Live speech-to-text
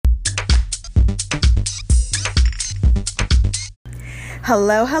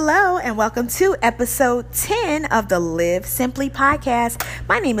Hello, and welcome to episode 10 of the Live Simply podcast.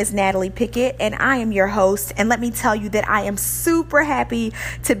 My name is Natalie Pickett, and I am your host. And let me tell you that I am super happy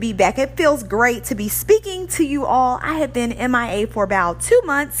to be back. It feels great to be speaking to you all. I have been MIA for about 2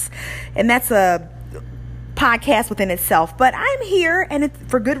 months, and that's a podcast within itself. But I'm here, and it's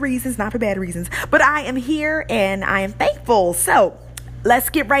for good reasons, not for bad reasons. But I am here, and I am thankful. So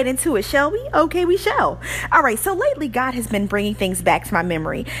let's get right into it, shall we? Okay, we shall. All right, so lately God has been bringing things back to my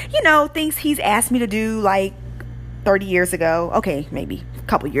memory. You know, things he's asked me to do like 30 years ago. Okay, maybe a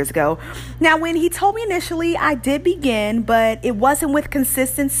couple years ago. Now, when he told me initially, I did begin, but it wasn't with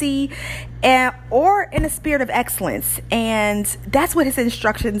consistency or in a spirit of excellence. And that's what his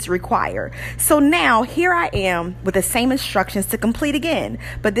instructions require. So now here I am with the same instructions to complete again,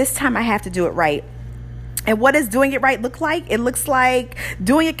 but this time I have to do it right. And what does doing it right look like? It looks like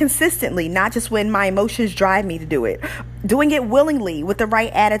doing it consistently, not just when my emotions drive me to do it. Doing it willingly with the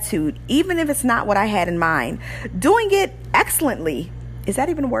right attitude, even if it's not what I had in mind. Doing it excellently. Is that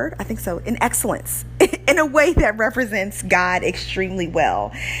even a word? I think so. In excellence. In a way that represents God extremely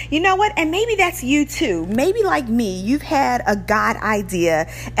well. You know what? And maybe that's you too. Maybe like me, you've had a God idea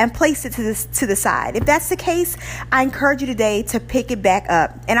and placed it to the side. If that's the case, I encourage you today to pick it back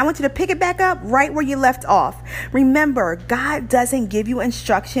up. And I want you to pick it back up right where you left off. Remember, God doesn't give you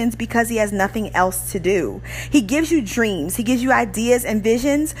instructions because he has nothing else to do. He gives you dreams. He gives you ideas and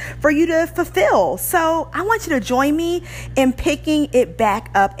visions for you to fulfill. So I want you to join me in picking it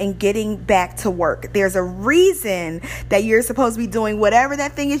back up and getting back to work. There's a reason that you're supposed to be doing whatever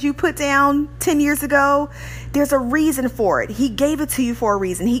that thing is you put down 10 years ago. There's a reason for it. He gave it to you for a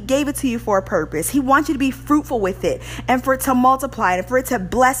reason. He gave it to you for a purpose. He wants you to be fruitful with it and for it to multiply and for it to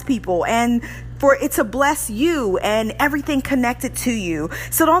bless people and for it to bless you and everything connected to you.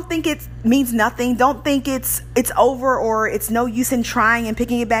 So don't think it means nothing. Don't think it's over or it's no use in trying and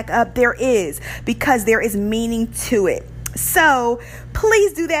picking it back up. There is, because there is meaning to it. So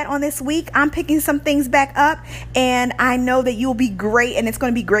please do that on this week. I'm picking some things back up, and I know that you'll be great, and it's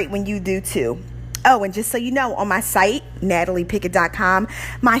going to be great when you do too. Oh, and just so you know, on my site, nataliepickett.com,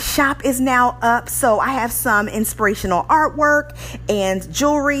 my shop is now up. So I have some inspirational artwork and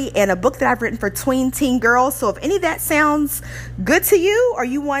jewelry and a book that I've written for tween teen girls. So if any of that sounds good to you, or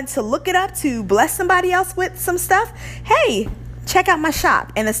you want to look it up to bless somebody else with some stuff, hey, check out my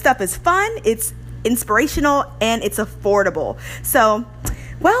shop. And the stuff is fun. It's inspirational and it's affordable. So,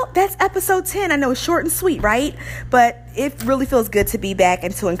 well, that's episode 10. I know it's short and sweet, right? But it really feels good to be back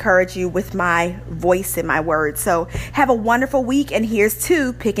and to encourage you with my voice and my words. So have a wonderful week, and here's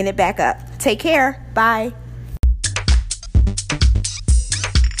to picking it back up. Take care. Bye.